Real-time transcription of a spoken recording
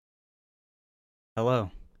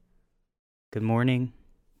Hello, good morning,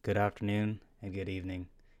 good afternoon, and good evening,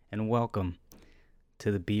 and welcome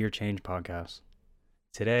to the Be Your Change podcast.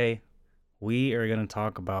 Today, we are going to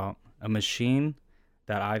talk about a machine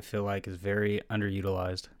that I feel like is very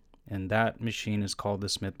underutilized, and that machine is called the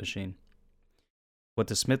Smith machine. What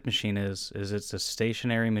the Smith machine is it's a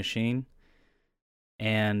stationary machine,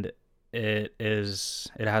 and it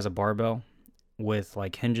has a barbell with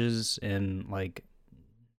like hinges and like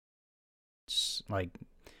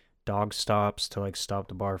dog stops to like stop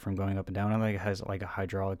the bar from going up and down. And like it has like a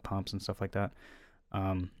hydraulic pumps and stuff like that.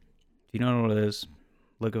 If you don't know what it is,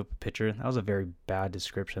 look up a picture. That was a very bad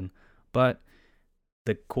description. But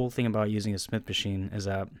the cool thing about using a Smith machine is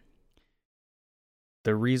that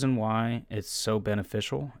the reason why it's so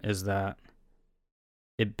beneficial is that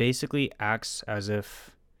it basically acts as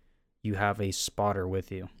if you have a spotter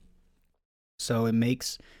with you. So it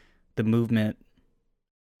makes the movement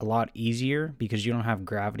a lot easier because you don't have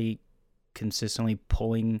gravity consistently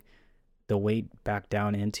pulling the weight back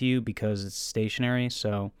down into you because it's stationary,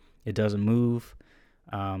 so it doesn't move.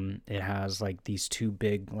 It has like these two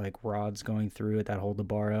big like rods going through it that hold the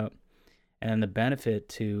bar up. And the benefit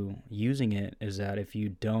to using it is that if you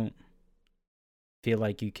don't feel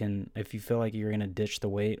like you can, if you feel like you're gonna ditch the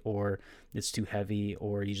weight or it's too heavy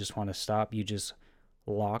or you just want to stop, you just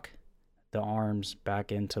lock the arms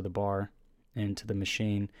back into the bar, into the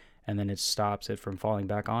machine, and then it stops it from falling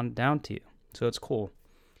back on down to you. So it's cool.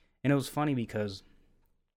 And it was funny because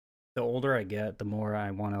the older I get, the more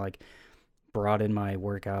I want to like broaden my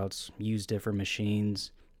workouts, use different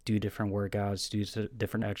machines, do different workouts, do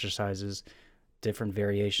different exercises, different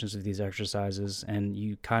variations of these exercises, and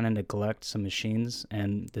you kind of neglect some machines.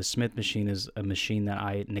 And the Smith machine is a machine that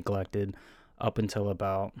I neglected up until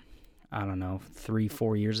about, I don't know, 3,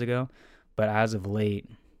 4 years ago. But as of late,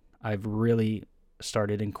 I've really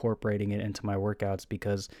started incorporating it into my workouts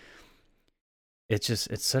because it's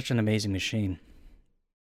such an amazing machine.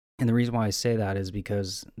 And the reason why I say that is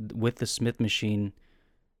because with the Smith machine,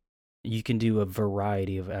 you can do a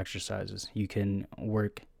variety of exercises. You can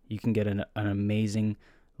get an amazing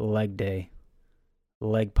leg day,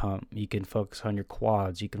 leg pump. You can focus on your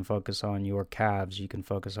quads. You can focus on your calves. You can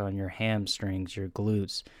focus on your hamstrings, your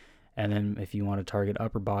glutes. And then if you want to target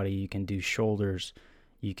upper body, you can do shoulders.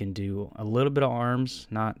 You can do a little bit of arms,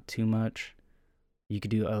 not too much. You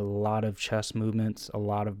could do a lot of chest movements, a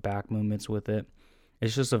lot of back movements with it.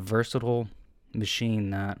 It's just a versatile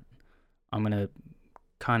machine that I'm going to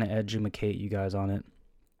kind of educate you guys on it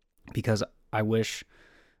because I wish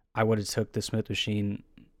I would have took the Smith machine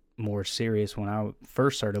more serious when I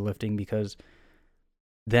first started lifting because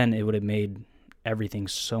then it would have made everything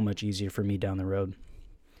so much easier for me down the road.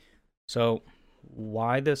 So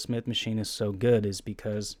why the Smith machine is so good is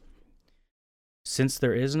because since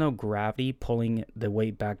there is no gravity pulling the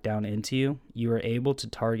weight back down into you, you are able to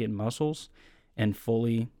target muscles and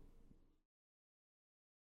fully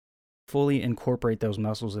incorporate those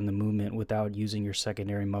muscles in the movement without using your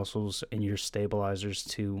secondary muscles and your stabilizers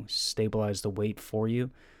to stabilize the weight for you.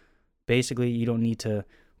 Basically, you don't need to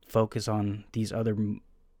focus on these other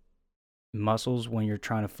muscles when you're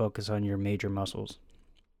trying to focus on your major muscles.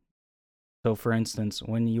 So, for instance,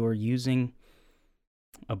 when you're using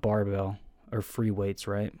a barbell or free weights,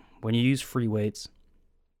 right? When you use free weights,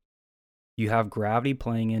 you have gravity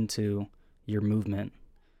playing into your movement.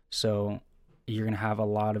 So, you're going to have a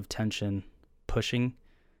lot of tension pushing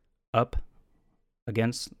up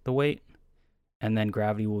against the weight, and then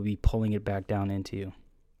gravity will be pulling it back down into you.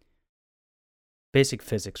 Basic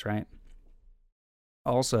physics, right?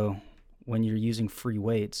 Also, when you're using free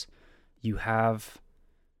weights, you have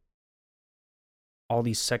all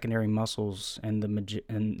these secondary muscles and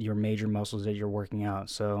your major muscles that you're working out.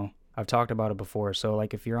 So I've talked about it before. So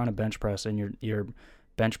like if you're on a bench press and you're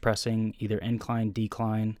bench pressing either incline,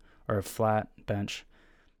 decline, or a flat bench,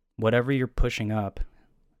 whatever you're pushing up,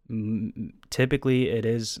 typically it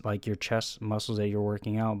is like your chest muscles that you're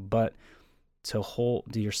working out, but to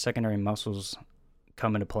hold your secondary muscles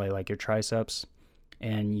come into play, like your triceps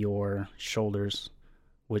and your shoulders,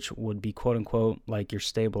 which would be quote unquote like your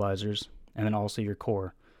stabilizers, and then also your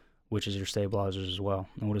core, which is your stabilizers as well.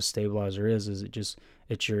 And what a stabilizer is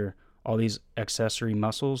it's your all these accessory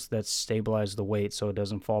muscles that stabilize the weight so it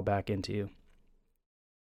doesn't fall back into you.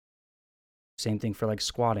 Same thing for like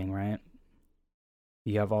squatting, right?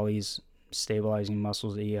 You have all these stabilizing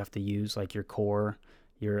muscles that you have to use, like your core,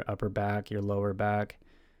 your upper back, your lower back,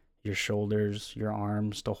 your shoulders, your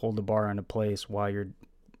arms to hold the bar into place while you're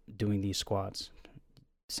doing these squats.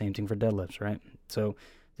 Same thing for deadlifts, right? So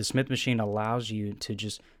the Smith machine allows you to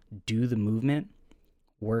just do the movement,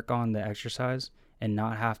 work on the exercise, and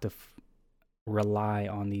not have to rely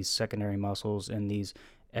on these secondary muscles and these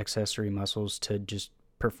accessory muscles to just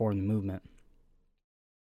perform the movement.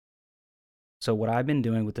 So what I've been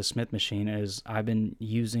doing with the Smith machine is I've been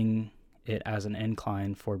using it as an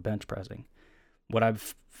incline for bench pressing. What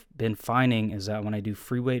I've been finding is that when I do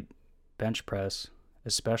free weight bench press,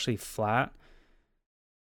 especially flat,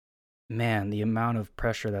 man, the amount of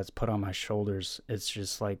pressure that's put on my shoulders, it's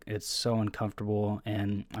just like, it's so uncomfortable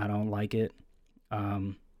and I don't like it.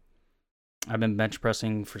 I've been bench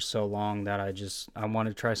pressing for so long that I want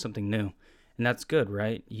to try something new. And that's good,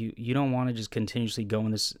 right? You don't want to just continuously go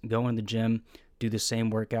in the gym, do the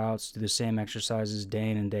same workouts, do the same exercises day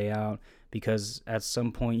in and day out, because at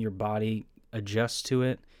some point your body adjusts to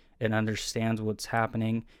it and understands what's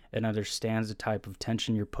happening and understands the type of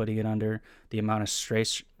tension you're putting it under, the amount of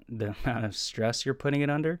stress you're putting it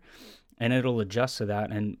under, and it'll adjust to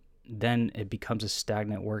that, and then it becomes a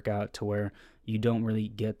stagnant workout to where you don't really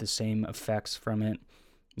get the same effects from it.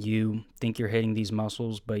 You think you're hitting these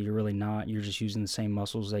muscles, but you're really not. You're just using the same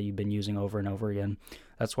muscles that you've been using over and over again.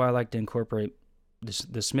 That's why I like to incorporate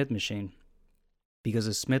the Smith machine, because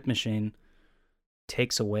the Smith machine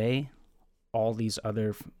takes away all these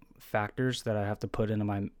other factors that I have to put into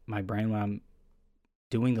my brain when I'm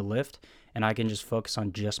doing the lift, and I can just focus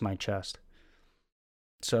on just my chest.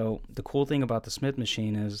 So the cool thing about the Smith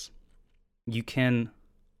machine is you can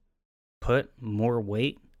put more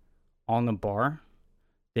weight on the bar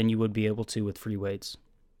than you would be able to with free weights.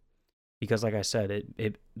 Because like I said,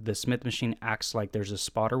 the Smith machine acts like there's a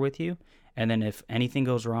spotter with you, and then if anything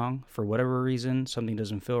goes wrong, for whatever reason, something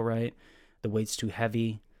doesn't feel right, the weight's too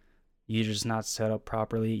heavy, you're just not set up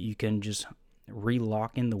properly, you can just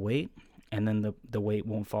re-lock in the weight, and then the weight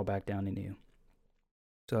won't fall back down into you.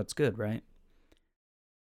 So that's good, right?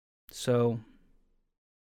 So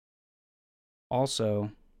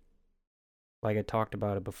also, like I talked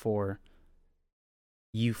about it before,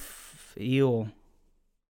 you feel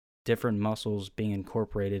different muscles being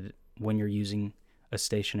incorporated when you're using a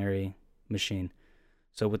stationary machine.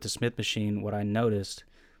 So with the Smith machine, what I noticed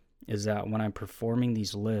is that when I'm performing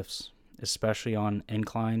these lifts, especially on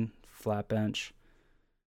incline, flat bench,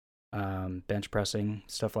 bench pressing,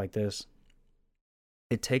 stuff like this,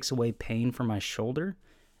 it takes away pain from my shoulder,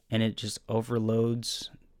 and it just overloads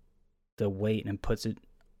the weight and puts it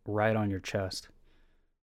right on your chest.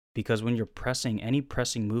 Because when you're pressing, any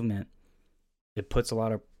pressing movement, it puts a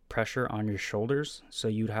lot of pressure on your shoulders, so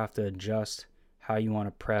you'd have to adjust how you want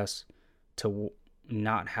to press to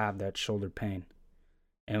not have that shoulder pain.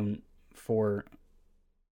 And for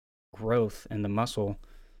growth in the muscle,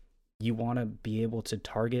 you want to be able to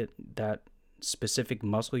target that specific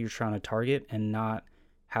muscle you're trying to target and not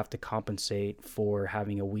have to compensate for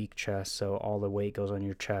having a weak chest, so all the weight goes on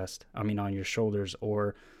your on your shoulders,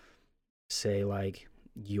 or say like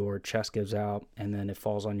your chest gives out and then it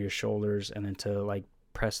falls on your shoulders, and then to like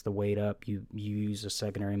press the weight up, you use a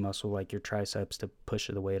secondary muscle like your triceps to push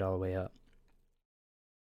the weight all the way up.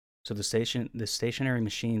 So the stationary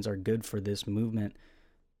machines are good for this movement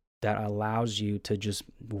that allows you to just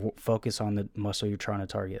focus on the muscle you're trying to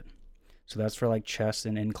target. So that's for like chest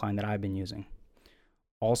and incline that I've been using.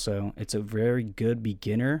 Also, it's a very good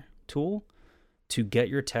beginner tool to get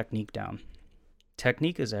your technique down.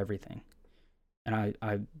 Technique is everything. And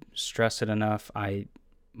I stress it enough.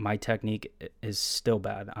 My technique is still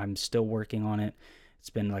bad. I'm still working on it.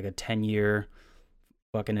 It's been like a 10-year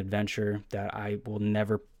fucking adventure that I will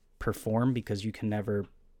never perform, because you can never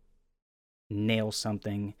nail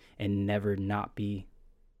something and never not be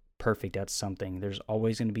perfect at something. There's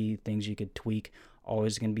always going to be things you could tweak,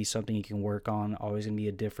 always going to be something you can work on, always going to be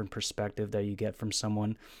a different perspective that you get from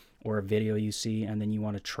someone or a video you see, and then you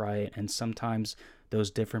want to try it. And sometimes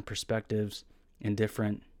those different perspectives and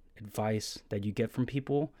different advice that you get from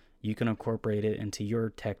people, you can incorporate it into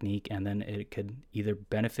your technique, and then it could either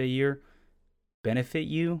benefit you,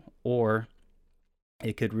 or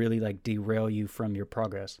it could really like derail you from your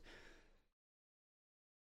progress.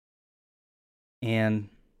 And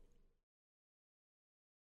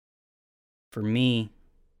for me,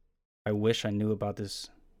 I wish I knew about this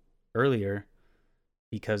earlier,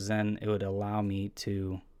 because then it would allow me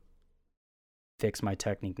to fix my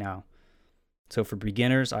technique now. So for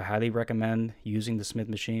beginners, I highly recommend using the Smith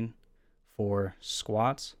machine for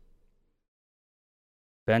squats,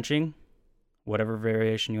 benching, whatever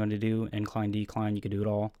variation you want to do, incline, decline, you can do it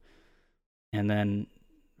all. And then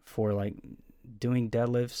for like doing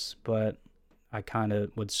deadlifts, but I kind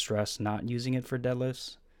of would stress not using it for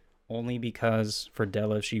deadlifts, only because for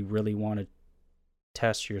deadlifts, you really want to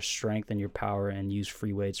test your strength and your power and use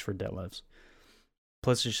free weights for deadlifts.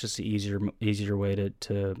 Plus, it's just the easier way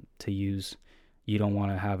to use You don't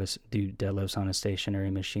want to have us do deadlifts on a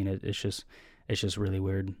stationary machine. It's just really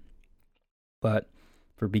weird. But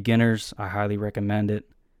for beginners, I highly recommend it.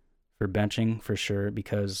 For benching, for sure,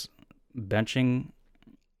 because benching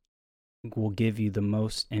will give you the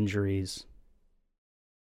most injuries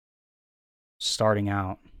starting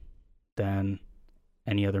out than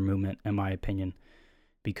any other movement, in my opinion.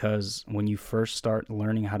 Because when you first start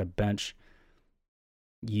learning how to bench,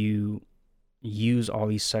 you use all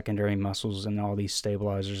these secondary muscles and all these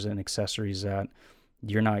stabilizers and accessories that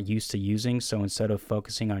you're not used to using. So instead of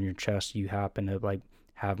focusing on your chest, you happen to like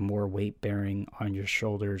have more weight bearing on your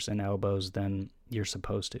shoulders and elbows than you're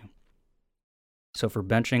supposed to. So for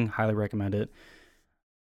benching, highly recommend it,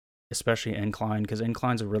 especially incline, because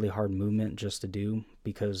incline's a really hard movement just to do,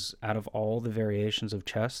 because out of all the variations of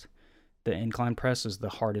chest, the incline press is the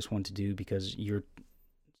hardest one to do because you're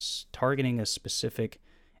targeting a specific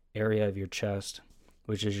area of your chest,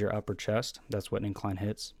 which is your upper chest. That's what incline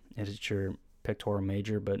hits. It hits your pectoral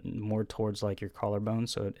major, but more towards like your collarbone.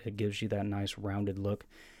 So it gives you that nice rounded look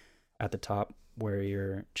at the top where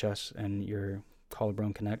your chest and your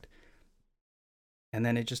collarbone connect. And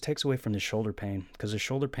then it just takes away from the shoulder pain, because the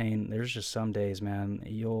shoulder pain, there's just some days, man,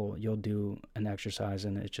 you'll do an exercise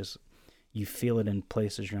and it just, you feel it in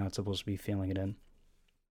places you're not supposed to be feeling it in.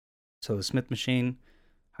 So the Smith machine,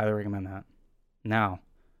 highly recommend that. Now,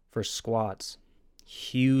 for squats,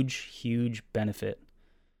 huge benefit.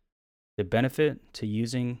 The benefit to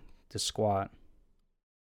using the squat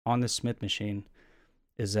on the Smith machine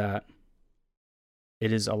is that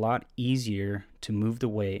it is a lot easier to move the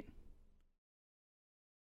weight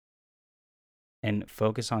and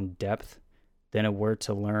focus on depth than it were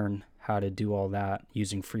to learn how to do all that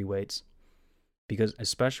using free weights. Because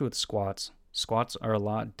especially with squats are a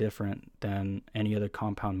lot different than any other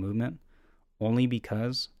compound movement, only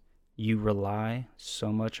because you rely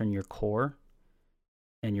so much on your core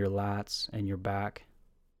and your lats and your back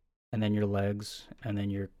and then your legs and then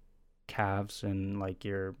your calves and like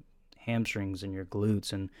your hamstrings and your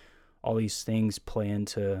glutes, and all these things play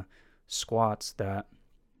into squats that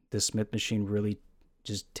the Smith machine really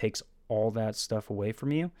just takes all that stuff away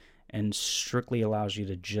from you and strictly allows you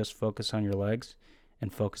to just focus on your legs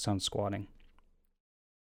and focus on squatting.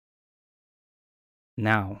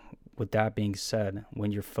 Now, with that being said,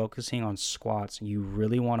 when you're focusing on squats, you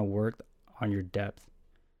really want to work on your depth.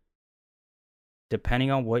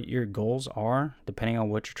 Depending on what your goals are, depending on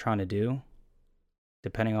what you're trying to do,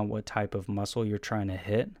 depending on what type of muscle you're trying to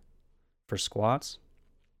hit for squats,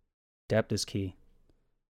 depth is key.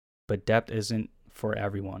 But depth isn't for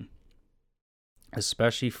everyone,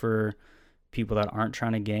 especially for people that aren't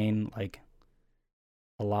trying to gain like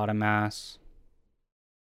a lot of mass.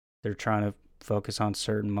 They're trying to focus on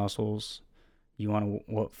certain muscles. You want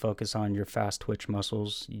to focus on your fast twitch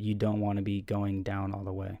muscles. You don't want to be going down all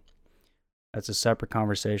the way. That's a separate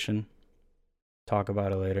conversation. Talk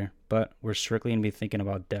about it later. But we're strictly going to be thinking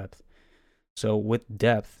about depth. So with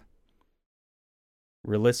depth,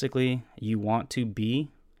 realistically, you want to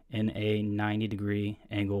be in a 90-degree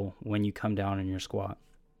angle when you come down in your squat.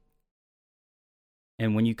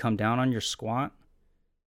 And when you come down on your squat,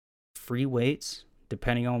 free weights,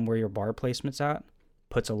 depending on where your bar placement's at,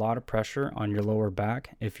 puts a lot of pressure on your lower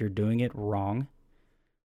back if you're doing it wrong,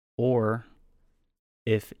 or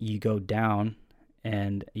if you go down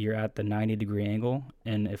and you're at the 90-degree angle.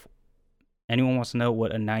 And if anyone wants to know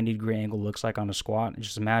what a 90-degree angle looks like on a squat,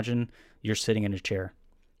 just imagine you're sitting in a chair,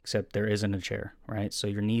 except there isn't a chair, right? So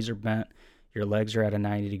your knees are bent, your legs are at a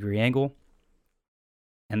 90-degree angle,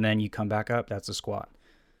 and then you come back up, that's a squat.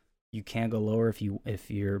 You can't go lower if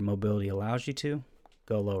your mobility allows you to,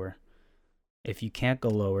 go lower. If you can't go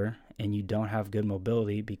lower and you don't have good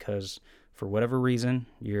mobility because for whatever reason,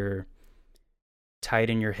 you're tight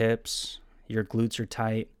in your hips, your glutes are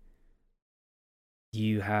tight,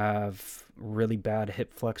 you have really bad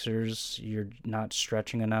hip flexors, you're not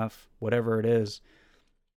stretching enough, whatever it is,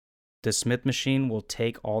 the Smith machine will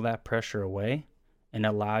take all that pressure away and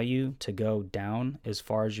allow you to go down as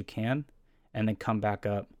far as you can and then come back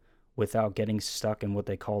up without getting stuck in what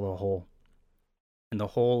they call the hole. And the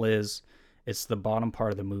hole is, it's the bottom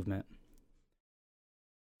part of the movement.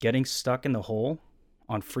 Getting stuck in the hole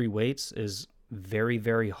on free weights is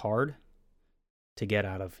very hard to get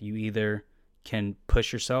out of. You either can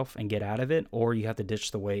push yourself and get out of it, or you have to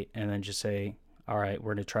ditch the weight and then just say, all right,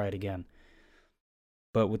 we're going to try it again.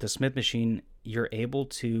 But with the Smith machine, you're able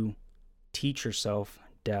to teach yourself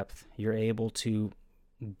depth. You're able to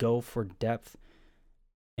go for depth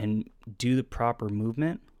and do the proper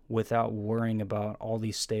movement without worrying about all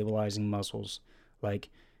these stabilizing muscles. Like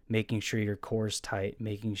making sure your core is tight,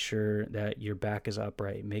 making sure that your back is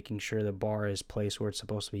upright, making sure the bar is placed where it's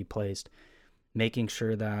supposed to be placed, making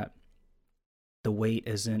sure that the weight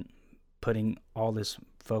isn't putting all this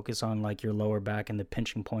focus on like your lower back and the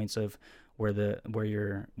pinching points of where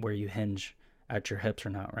you hinge at your hips or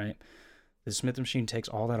not, right? The Smith machine takes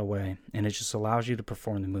all that away, and it just allows you to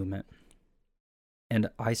perform the movement. And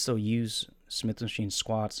I still use Smith machine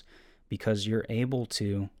squats because you're able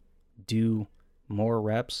to do more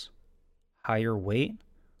reps, higher weight,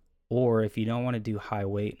 or if you don't want to do high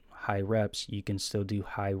weight, high reps, you can still do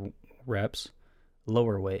high reps,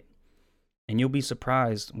 lower weight. And you'll be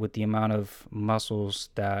surprised with the amount of muscles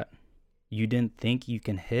that you didn't think you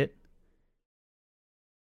can hit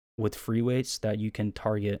with free weights that you can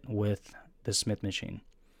target with the Smith machine.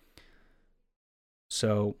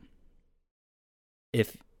 So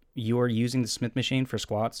if you are using the Smith machine for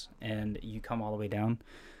squats and you come all the way down,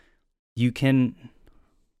 you can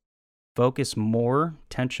focus more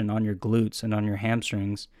tension on your glutes and on your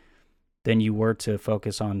hamstrings than you were to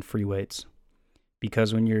focus on free weights.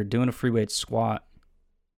 Because when you're doing a free weight squat,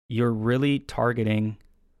 you're really targeting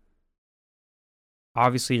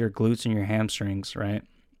obviously your glutes and your hamstrings, right?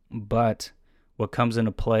 But what comes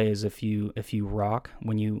into play is if you rock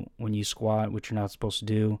when you squat, which you're not supposed to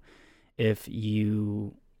do, if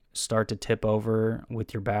you start to tip over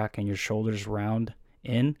with your back and your shoulders round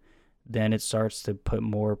in, then it starts to put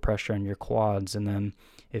more pressure on your quads. And then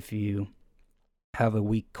if you have a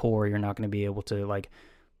weak core, you're not going to be able to like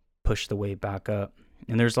push the weight back up.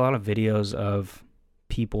 And there's a lot of videos of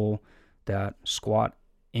people that squat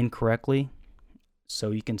incorrectly,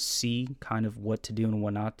 so you can see kind of what to do and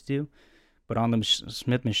what not to do. But on the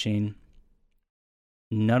Smith machine,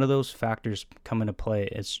 none of those factors come into play.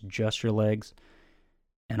 It's just your legs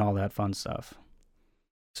and all that fun stuff.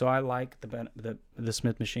 So I like the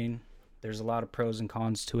Smith machine. There's a lot of pros and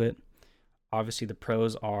cons to it. Obviously, the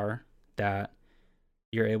pros are that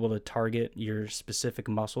you're able to target your specific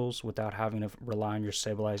muscles without having to rely on your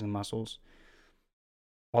stabilizing muscles.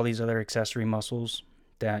 All these other accessory muscles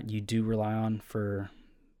that you do rely on for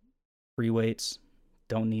free weights,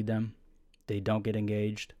 don't need them. They don't get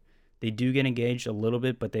engaged. They do get engaged a little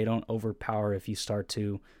bit, but they don't overpower if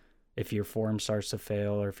your form starts to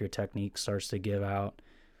fail or if your technique starts to give out.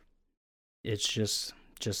 It's just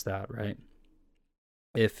that, right?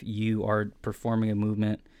 If you are performing a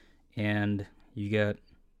movement and you get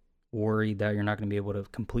worried that you're not going to be able to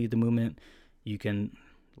complete the movement, you can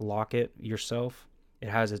lock it yourself. It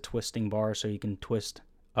has a twisting bar, so you can twist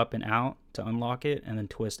up and out to unlock it and then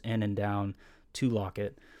twist in and down to lock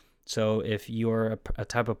it. So if you're a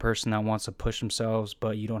type of person that wants to push themselves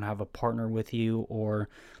but you don't have a partner with you, or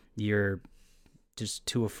you're just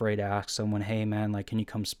too afraid to ask someone, hey man, like, can you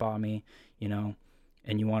come spot me,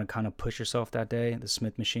 and you want to kind of push yourself that day, the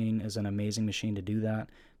Smith machine is an amazing machine to do that,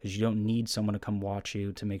 because you don't need someone to come watch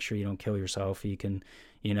you to make sure you don't kill yourself. You can,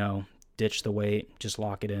 ditch the weight, just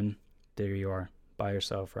lock it in. There you are by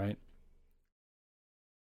yourself, right?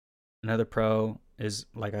 Another pro is,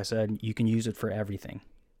 like I said, you can use it for everything.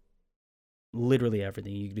 Literally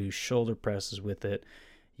everything. You can do shoulder presses with it.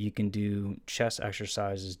 You can do chest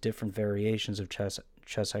exercises, different variations of chest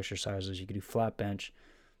exercises. You can do flat bench,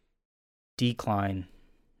 decline,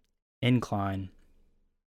 incline.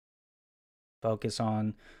 Focus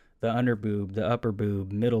on the under boob, the upper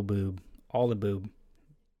boob, middle boob, all the boob.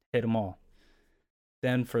 Hit them all.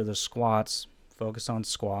 Then for the squats, focus on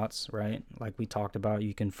squats, right? Like we talked about,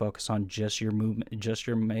 you can focus on just your movement, just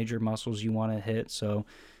your major muscles you want to hit. So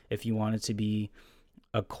if you want it to be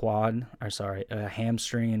a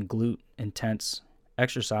hamstring and glute intense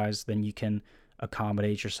exercise, then you can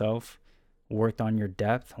accommodate yourself, work on your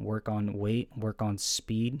depth, work on weight, work on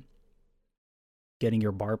speed, getting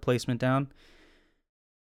your bar placement down.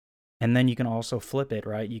 And then you can also flip it,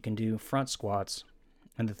 right? You can do front squats.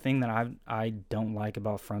 And the thing that I don't like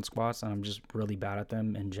about front squats, and I'm just really bad at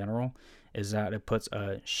them in general, is that it puts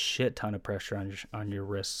a shit ton of pressure on your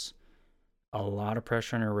wrists. A lot of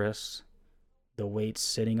pressure on your wrists. The weight's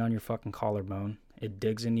sitting on your fucking collarbone. It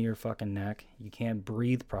digs into your fucking neck. You can't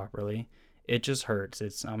breathe properly. It just hurts.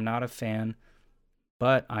 I'm not a fan,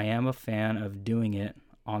 but I am a fan of doing it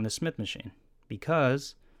on the Smith machine,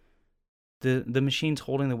 because the machine's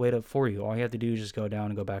holding the weight up for you. All you have to do is just go down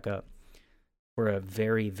and go back up for a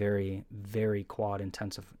very, very, very quad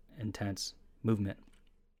intense movement.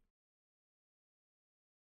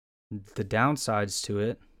 The downsides to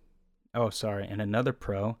it, and another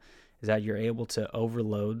pro is that you're able to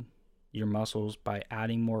overload your muscles by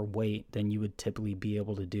adding more weight than you would typically be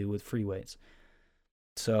able to do with free weights.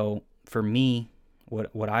 So for me,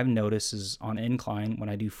 what I've noticed is on incline, when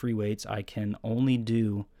I do free weights, I can only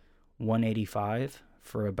do 185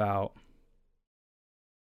 for about,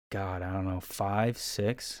 God, I don't know, 5,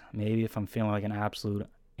 6, maybe if I'm feeling like an absolute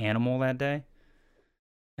animal that day.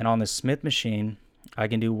 And on the Smith machine, I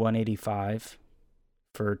can do 185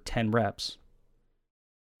 for 10 reps.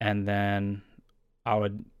 And then I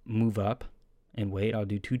would move up in weight. I'll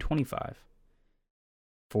do 225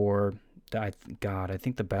 for, God, I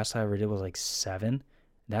think the best I ever did was like 7.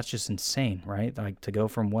 That's just insane, right? Like to go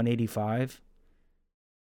from 185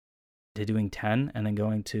 to doing 10 and then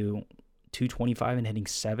going to 225 and hitting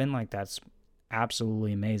 7, like that's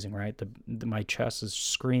absolutely amazing, right? My chest is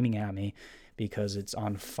screaming at me because it's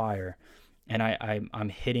on fire, and I'm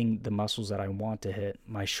hitting the muscles that I want to hit.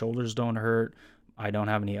 My shoulders don't hurt. I don't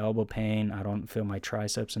have any elbow pain. I don't feel my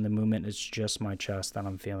triceps in the movement. It's just my chest that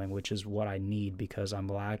I'm feeling, which is what I need because I'm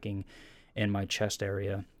lacking in my chest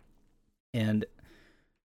area. And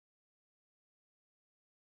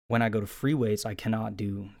when I go to free weights, I cannot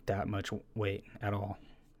do that much weight at all.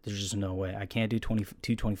 There's just no way. I can't do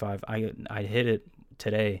 225. I hit it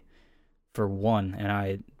today for 1, and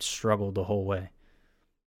I struggled the whole way.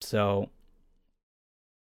 So,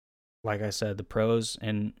 like I said, the pros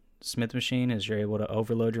in Smith machine is you're able to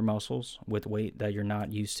overload your muscles with weight that you're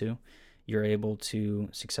not used to. You're able to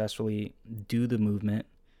successfully do the movement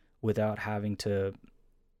without having to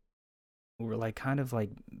kind of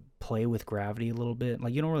like play with gravity a little bit.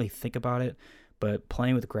 Like you don't really think about it, but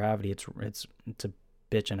playing with gravity, it's a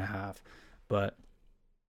bitch and a half, but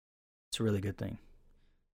it's a really good thing.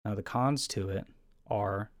 Now the cons to it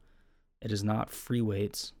are it is not free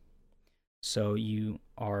weights, so you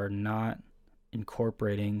are not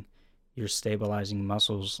incorporating your stabilizing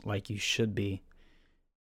muscles like you should be,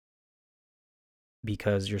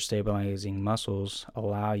 because your stabilizing muscles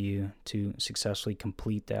allow you to successfully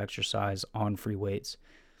complete the exercise on free weights.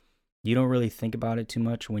 You don't really think about it too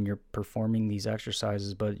much when you're performing these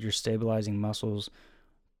exercises, but your stabilizing muscles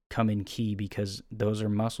come in key because those are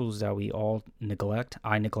muscles that we all neglect.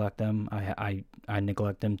 I neglect them. I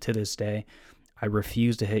neglect them to this day. I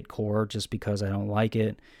refuse to hit core just because I don't like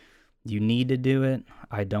it. You need to do it.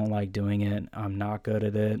 I don't like doing it. I'm not good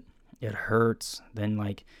at it. It hurts. Then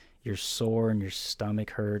like you're sore and your stomach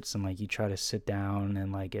hurts, and like you try to sit down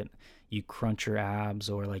and like you crunch your abs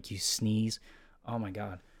or like you sneeze. Oh my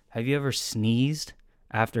God. Have you ever sneezed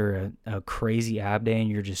after a crazy ab day and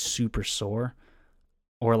you're just super sore?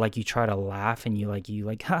 Or like you try to laugh and you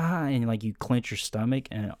ha, and like you clench your stomach,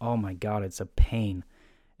 and oh my God, it's a pain.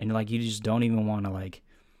 And like you just don't even want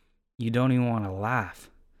to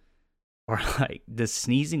laugh. Or like the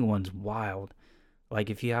sneezing one's wild. Like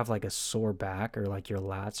if you have like a sore back or like your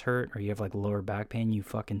lats hurt or you have like lower back pain, you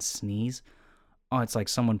fucking sneeze. Oh, it's like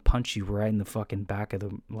someone punched you right in the fucking back of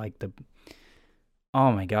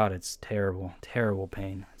oh my God, it's terrible. Terrible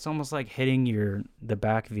pain. It's almost like hitting the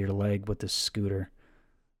back of your leg with a scooter.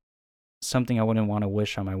 Something I wouldn't want to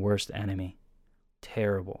wish on my worst enemy.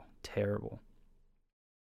 Terrible. Terrible.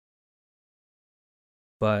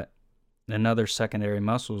 But another secondary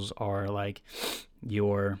muscles are like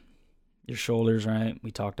your shoulders, right?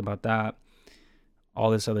 We talked about that.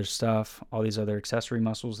 All this other stuff, all these other accessory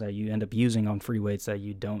muscles that you end up using on free weights that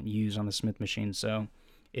you don't use on the Smith machine. So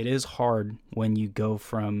it is hard when you go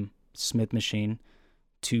from Smith machine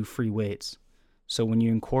to free weights. So when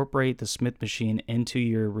you incorporate the Smith machine into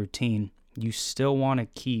your routine, you still want to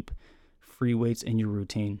keep free weights in your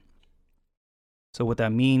routine. So what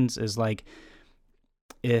that means is like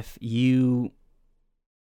if you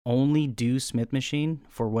only do Smith machine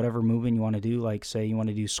for whatever movement you want to do, like say you want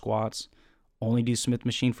to do squats, only do Smith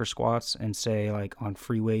machine for squats, and say like on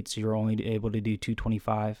free weights you're only able to do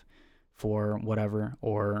 225 for whatever,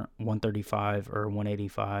 or 135 or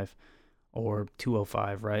 185 or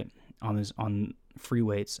 205, right? On free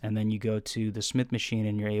weights, and then you go to the Smith machine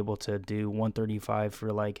and you're able to do 135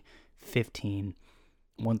 for like 15,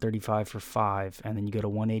 135 for 5, and then you go to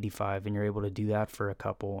 185 and you're able to do that for a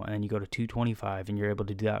couple, and then you go to 225 and you're able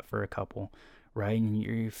to do that for a couple, right? And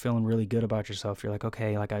you're feeling really good about yourself. You're like,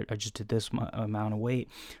 okay, like I just did this amount of weight.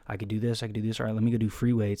 I could do this. All right, let me go do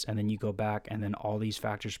free weights. And then you go back, and then all these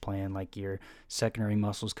factors play in, like your secondary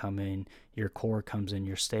muscles come in, your core comes in,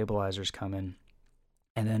 your stabilizers come in,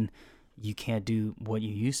 and then you can't do what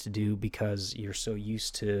you used to do because you're so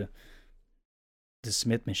used to the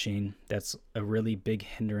Smith machine. That's a really big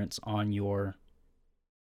hindrance on your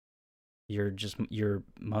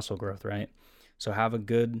muscle growth, right? So have a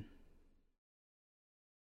good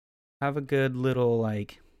little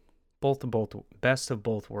like best of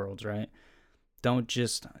both worlds, right? Don't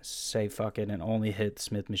just say fuck it and only hit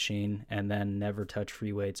Smith machine and then never touch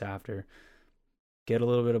free weights after. Get a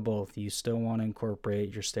little bit of both. You still want to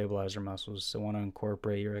incorporate your stabilizer muscles, still want to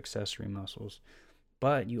incorporate your accessory muscles,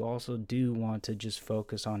 but you also do want to just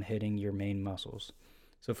focus on hitting your main muscles.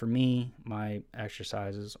 So for me, my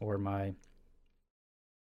exercises or my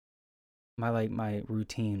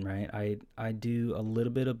routine, right? I do a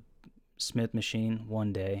little bit of Smith machine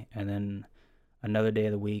one day, and then another day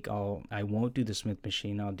of the week I won't do the Smith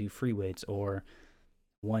machine. I'll do free weights, or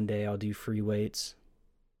one day I'll do free weights,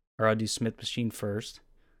 or I'll do Smith machine first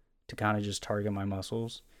to kind of just target my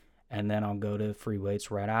muscles, and then I'll go to free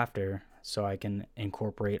weights right after so I can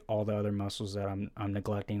incorporate all the other muscles that I'm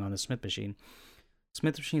neglecting on the Smith machine.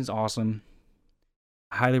 Smith machine's awesome.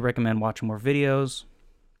 I highly recommend watching more videos.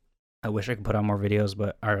 I wish I could put out more videos,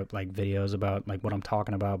 or like videos about like what I'm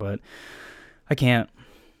talking about, but I can't.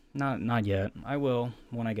 Not yet. I will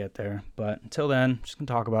when I get there. But until then, just gonna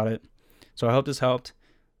talk about it. So I hope this helped.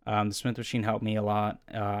 The Smith machine helped me a lot.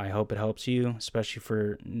 I hope it helps you, especially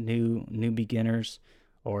for new beginners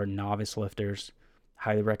or novice lifters.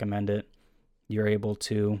 Highly recommend it. You're able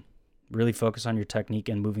to really focus on your technique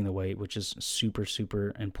and moving the weight, which is super,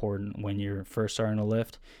 super important when you're first starting to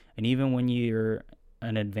lift. And even when you're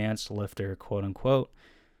an advanced lifter, quote unquote,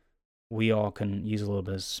 we all can use a little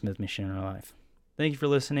bit of Smith machine in our life. Thank you for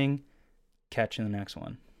listening. Catch you in the next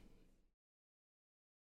one.